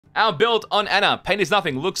Our build on Anna, pain is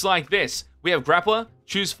nothing, looks like this. We have grappler,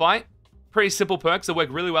 choose fight, pretty simple perks that work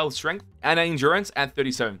really well with strength, and endurance at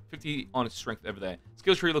 37, 50 on strength over there.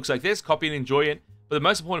 Skill tree looks like this, copy and enjoy it. But the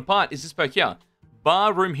most important part is this perk here,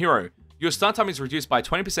 Barroom Hero. Your stun time is reduced by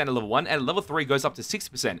 20% at level 1, and at level 3 goes up to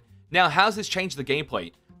 60%. Now, how does this change the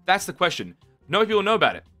gameplay? That's the question. No people know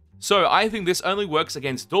about it. So, I think this only works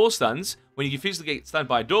against door stuns. When you physically get stunned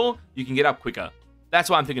by a door, you can get up quicker. That's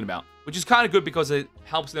what I'm thinking about. Which is kind of good because it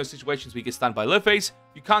helps in those situations where you get stunned by Leatherface.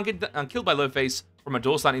 You can't get killed by Leatherface from a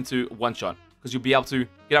door stun into one shot, because you'll be able to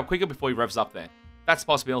get up quicker before he revs up there. That's a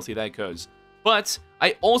possibility that occurs. But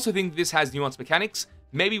I also think this has nuanced mechanics,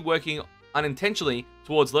 maybe working unintentionally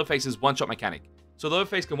towards Leatherface's one-shot mechanic. So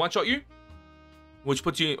Leatherface can one-shot you, which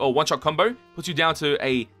puts you, or one-shot combo, puts you down to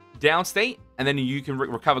a down state, and then you can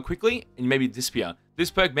recover quickly and maybe disappear. This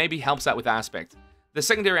perk maybe helps out with that aspect. The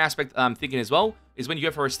secondary aspect I'm thinking as well is when you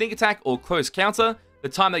go for a sneak attack or close counter, the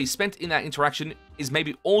time that you spent in that interaction is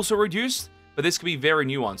maybe also reduced, but this could be very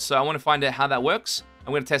nuanced. So I want to find out how that works.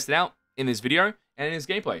 I'm going to test it out in this video and in this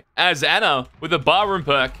gameplay. As Anna with a barroom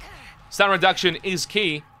perk, stun reduction is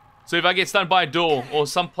key. So if I get stunned by a door or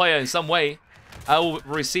some player in some way, I will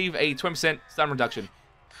receive a 20% stun reduction.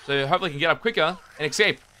 So hopefully I can get up quicker and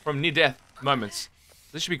escape from near-death moments.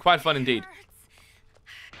 This should be quite fun indeed.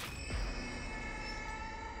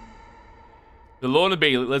 The Lord of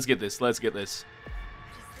B, let's get this, let's get this.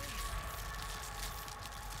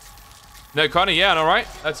 No, Connor, yeah, alright.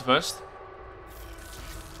 That's the first.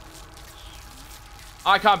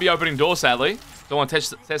 I can't be opening doors, sadly. Don't want to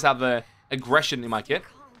test out the aggression in my kit.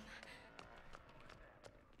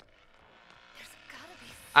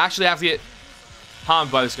 I actually have to get harmed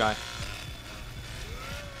by this guy.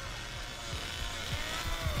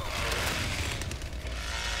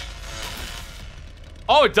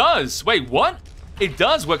 Oh, it does. Wait, what? It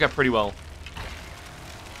does work out pretty well.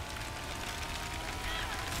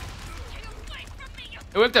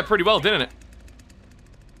 It worked out pretty well, didn't it?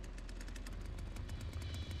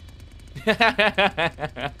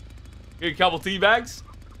 Get a couple tea bags.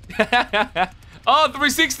 Oh,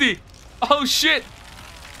 360. Oh, shit.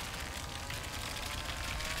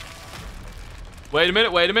 Wait a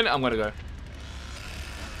minute, I'm gonna go.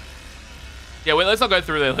 Yeah, wait, let's not go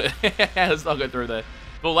through there. Let's not go through there.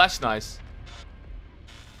 Well, that's nice.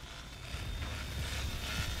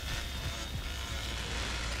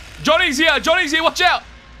 Johnny's here, watch out!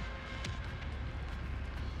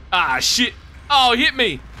 Ah, shit. Oh, he hit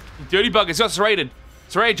me. Dirty bug, it's got serrated.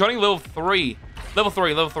 Serrated, Johnny, level 3. Level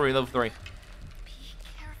 3.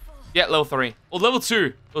 Yeah, level 3. Well, level 2.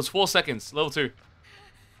 It was 4 seconds. Level 2.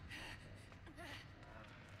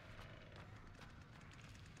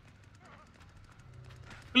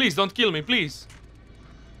 Please, don't kill me, please.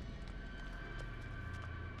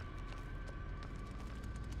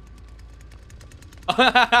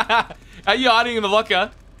 Are you hiding in the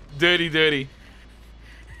locker? Dirty.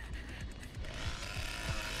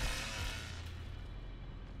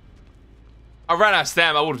 I ran out of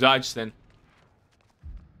stam. I would have died just then.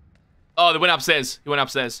 Oh, they went upstairs. He went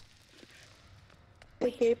upstairs. The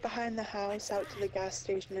gate behind the house out to the gas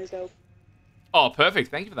station is open. Oh, perfect.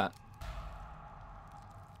 Thank you for that.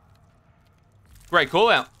 Great call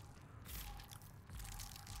out.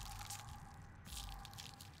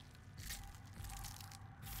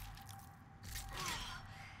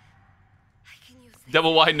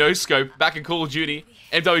 Double wide no scope back in Call of Duty.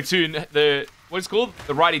 MW2, the what's it called?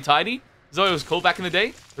 The righty tighty. Is that what it was called back in the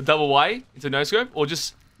day? The double Y into no scope, or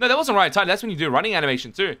just no? That wasn't righty tighty. That's when you do running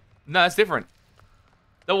animation too. No, that's different.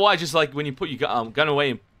 Double Y is just like when you put your gun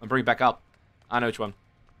away and bring it back up. I know which one.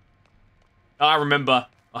 I remember.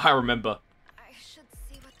 I should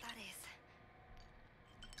see what that is.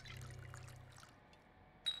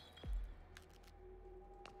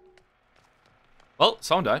 Well,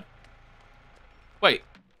 someone died. Wait.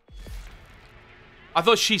 I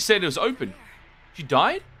thought she said it was open. She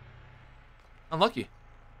died? Unlucky.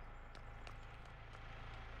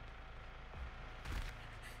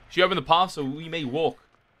 She opened the path so we may walk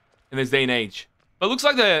in this day and age. But it looks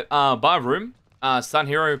like the bar room, stun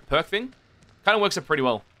hero perk thing, kind of works out pretty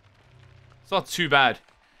well. It's not too bad.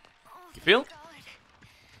 You feel?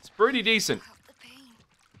 It's pretty decent.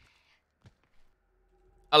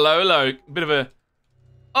 Hello. Bit of a...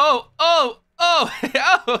 Oh!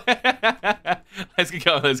 Let's get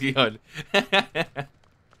going.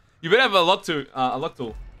 You better have a lock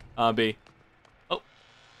tool, B. Oh.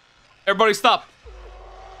 Everybody stop.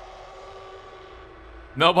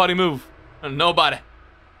 Nobody move. Nobody.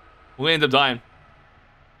 We end up dying.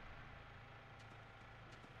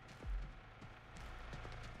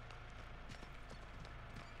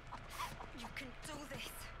 You can do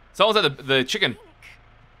this. Someone's at the chicken.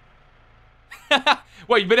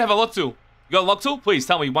 Wait, you better have a lock tool. You got a lock tool? Please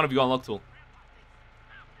tell me one of you got a lock tool.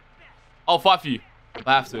 I'll fight for you.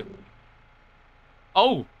 I have to.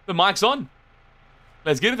 Oh, the mic's on.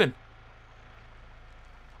 Let's get it then.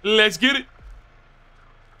 Let's get it.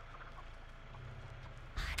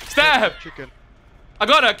 Stab! Chicken. I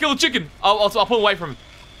got her. Kill the chicken. I'll pull away from him.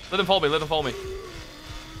 Let them follow me. Let them follow me.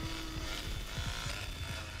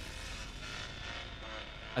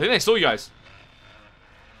 I think they saw you guys.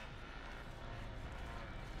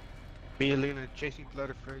 Me and Lena chasing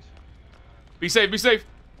Leatherface. Be safe. Be safe.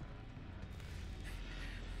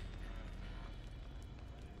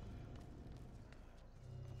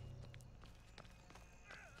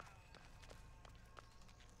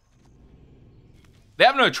 They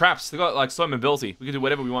have no traps. They got like slow mobility. We can do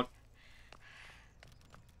whatever we want.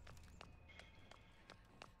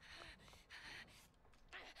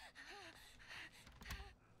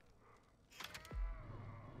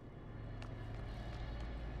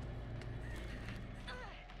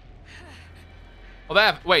 Oh, they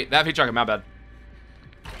have. Wait, they have hitchhiker. My bad.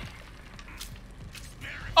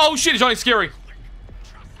 Oh shit! It's only scary.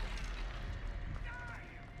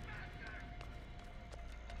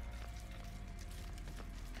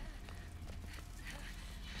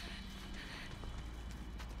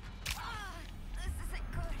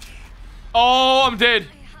 Oh, I'm dead.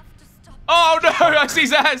 Oh no, I see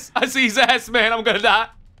his ass. I see his ass, man. I'm gonna die.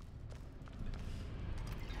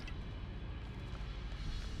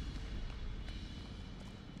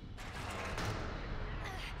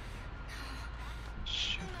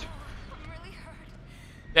 Shit. I'm really hurt.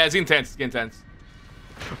 Yeah, it's intense. It's intense.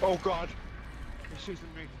 Oh god. They're shooting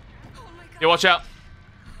me. Oh my god. Yeah, watch out.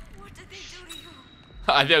 What did they do to you?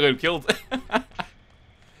 I think I got killed.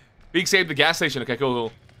 Big saved the gas station. Okay, cool,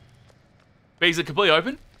 cool. But is it completely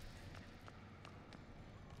open?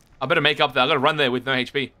 I better make up there. I gotta run there with no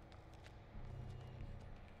HP.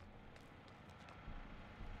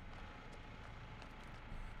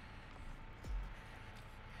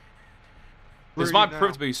 This might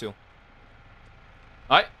prove to be useful.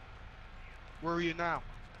 Alright. Where are you now?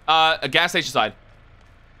 A gas station side.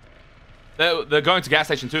 They're going to gas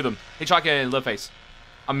station to them. Hitchhiker and Leatherface.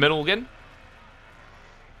 I'm middle again.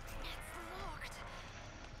 It's locked.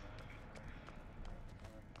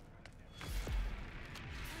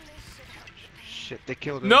 This should help you pay. Shit, they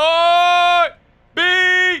killed him. No!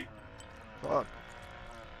 B! Fuck.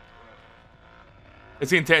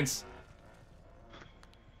 It's intense.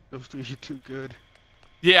 Those two are too good.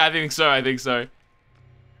 Yeah, I think so. I think so.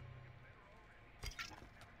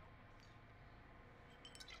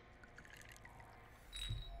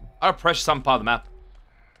 I'll press some part of the map.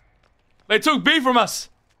 They took B from us.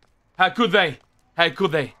 How could they? How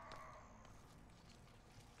could they?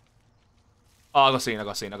 Oh, I got seen. I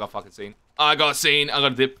got seen. I got fucking seen. I got seen. I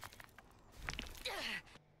got a dip.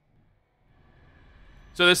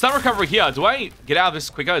 So there's some recovery here. Do I get out of this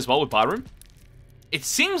quicker as well with barroom? It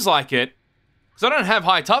seems like it. Because I don't have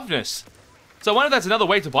high toughness. So I wonder if that's another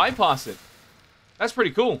way to bypass it. That's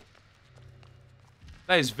pretty cool.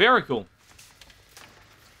 That is very cool.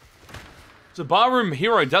 So barroom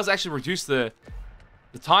hero does actually reduce the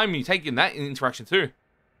time you take in that interaction too.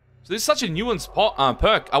 So this is such a nuanced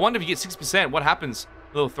perk. I wonder if you get 6%, what happens?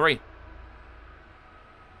 Level 3.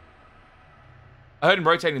 I heard him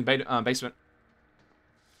rotating in the basement.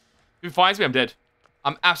 If he finds me, I'm dead.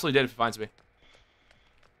 I'm absolutely dead if he finds me.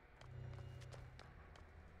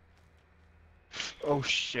 Oh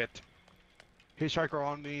shit. Hitchhiker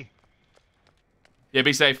on me. Yeah,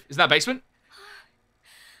 be safe. Isn't that basement?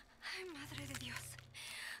 Ay, madre de Dios.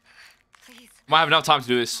 Please, I might have enough time to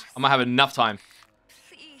do this. I might have enough time.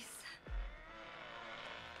 please.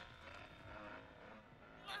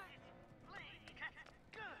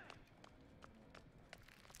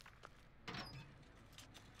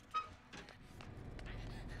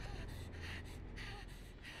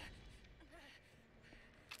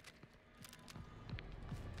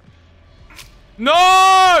 No!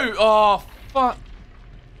 Oh, fuck.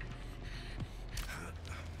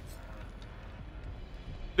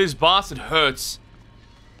 This bastard hurts.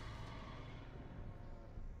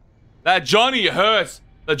 That Johnny hurts.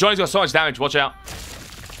 That Johnny's got so much damage. Watch out.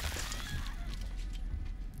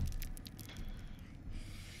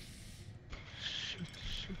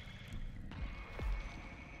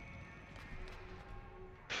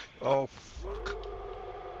 Oh fuck.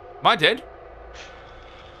 Am I dead?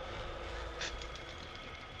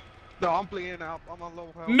 No, I'm bleeding out. I'm on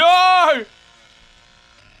low health. No!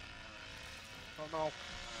 Oh no.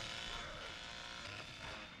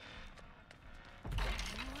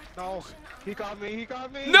 No, he got me. He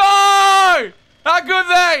got me. No! How could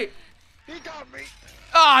they? He got me.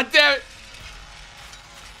 Ah, damn it.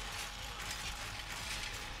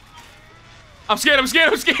 I'm scared, I'm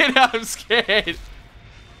scared, I'm scared, I'm scared.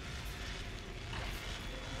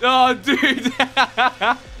 Oh, dude.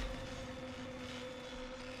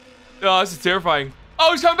 Oh, this is terrifying.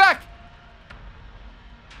 Oh, he's coming back.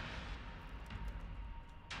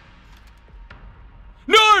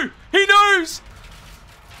 No, he knows.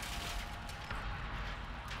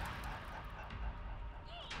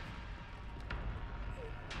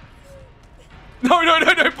 No, no,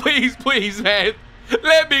 no, no, please, please, man.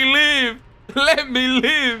 Let me live. Let me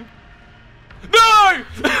live. No!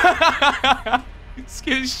 It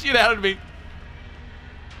scared the shit out of me.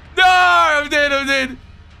 No, I'm dead, I'm dead.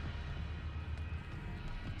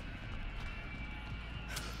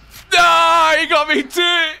 No, he got me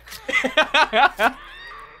too.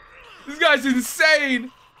 This guy's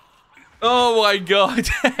insane. Oh my god.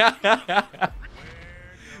 That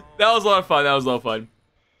was a lot of fun, that was a lot of fun.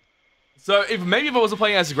 So maybe if I wasn't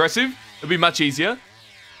playing as aggressive, it'd be much easier.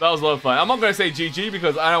 That was a lot of fun. I'm not going to say GG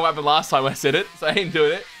because I know what happened last time I said it, so I ain't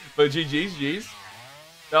doing it. But GG's, G's.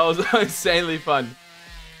 That was insanely fun.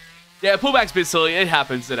 Yeah, pullback's a bit silly. It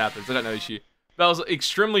happens, I got no issue. That was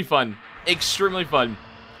extremely fun. Extremely fun.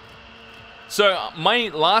 So, my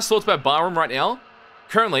last thoughts about Barroom right now,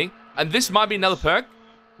 currently, and this might be another perk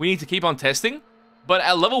we need to keep on testing, but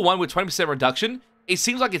at level 1 with 20% reduction, it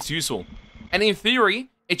seems like it's useful. And in theory,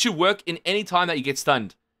 it should work in any time that you get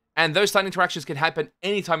stunned. And those stun interactions can happen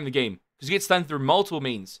anytime in the game, because you get stunned through multiple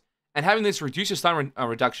means. And having this reduce your stun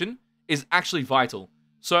reduction is actually vital.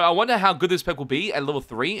 So I wonder how good this perk will be at level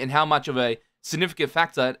 3, and how much of a significant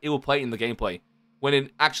factor it will play in the gameplay when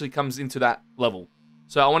it actually comes into that level.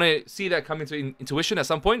 So I want to see that come into intuition at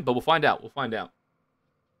some point, but we'll find out, we'll find out.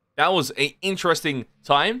 That was an interesting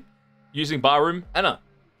time using Barroom. Anna,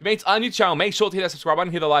 if you are new to the channel, make sure to hit that subscribe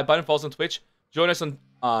button, hit the like button, follow us on Twitch, join us on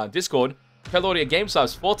Discord, PERK at Game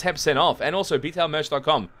Subs for 10% off, and also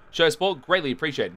BTLmerch.com. Show support, greatly appreciated.